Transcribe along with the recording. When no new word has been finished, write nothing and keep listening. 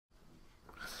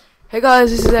Hey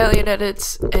guys, this is Alien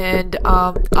Edits, and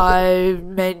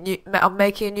I'm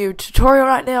making a new tutorial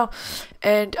right now,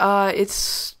 and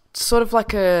it's sort of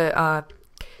like a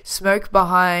smoke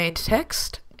behind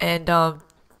text, and I'm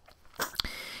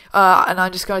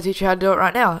just going to teach you how to do it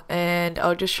right now, and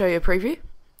I'll just show you a preview.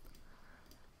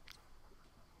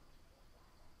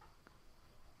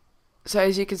 So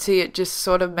as you can see, it just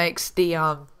sort of makes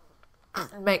the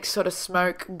makes sort of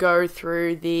smoke go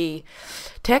through the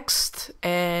text,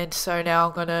 and so now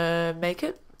I'm gonna make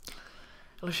it.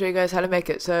 I'll show you guys how to make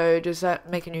it. So just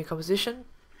make a new composition.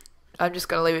 I'm just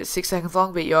gonna leave it 6 seconds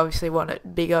long, but you obviously want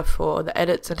it bigger for the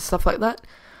edits and stuff like that.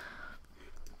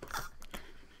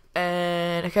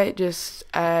 And okay, just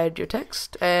add your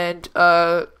text, and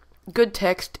good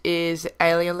text is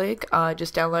Alien League.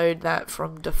 Just download that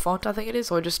from the font, I think it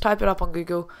is, or just type it up on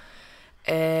Google,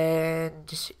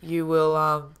 and you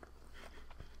will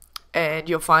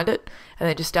you'll find it, and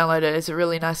then just download it. It's a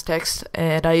really nice text,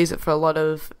 and I use it for a lot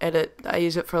of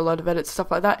edits, stuff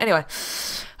like that. Anyway,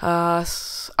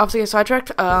 after get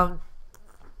sidetracked,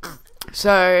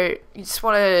 so you just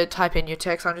want to type in your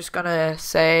text. I'm just gonna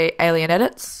say Alien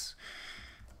Edits.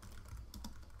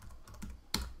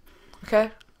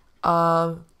 Okay,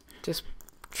 just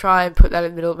try and put that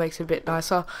in the middle. It makes it a bit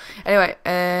nicer. Anyway,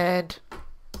 and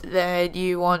then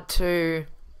you want to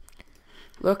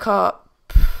look up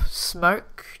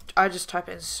smoke. I just type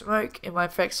in smoke in my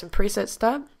effects and presets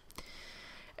tab,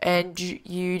 and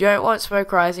you don't want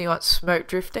smoke rising, you want smoke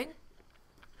drifting,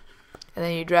 and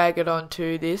then you drag it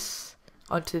onto the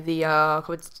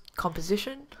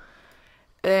composition,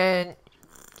 and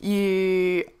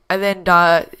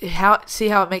see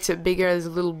how it makes it bigger. There's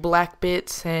little black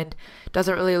bits and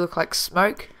doesn't really look like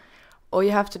smoke. All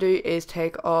you have to do is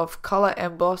take off color,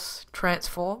 emboss,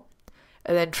 transform,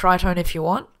 and then tritone if you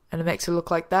want, and it makes it look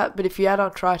like that. But if you add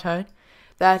on tritone,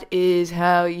 that is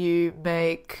how you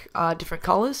make different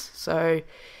colors. So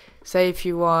say if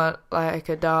you want like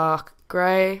a dark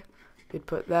gray, you'd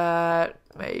put that,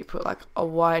 maybe put like a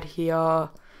white here,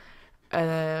 and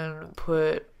then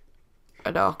put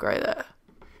a dark gray there.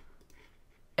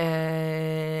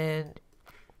 And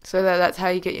so that's how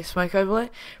you get your smoke overlay.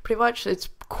 Pretty much, it's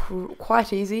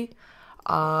quite easy.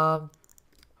 And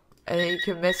you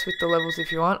can mess with the levels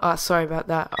if you want. Sorry about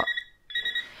that.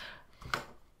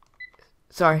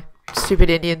 Sorry, stupid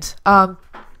Indians.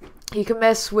 You can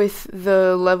mess with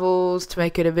the levels to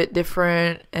make it a bit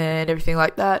different and everything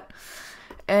like that.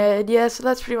 And yeah, so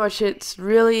that's pretty much it.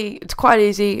 It's quite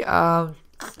easy.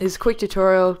 It's a quick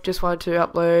tutorial. Just wanted to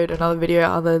upload another video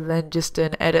other than just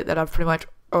an edit that I've pretty much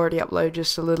already uploaded,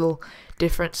 just a little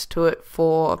difference to it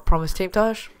for Promise Team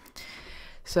Taj.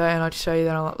 So, and I'll just show you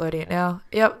that I'm uploading it now.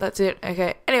 Yep, that's it.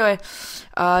 Okay, anyway,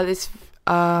 that's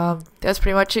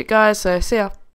pretty much it, guys. So see ya.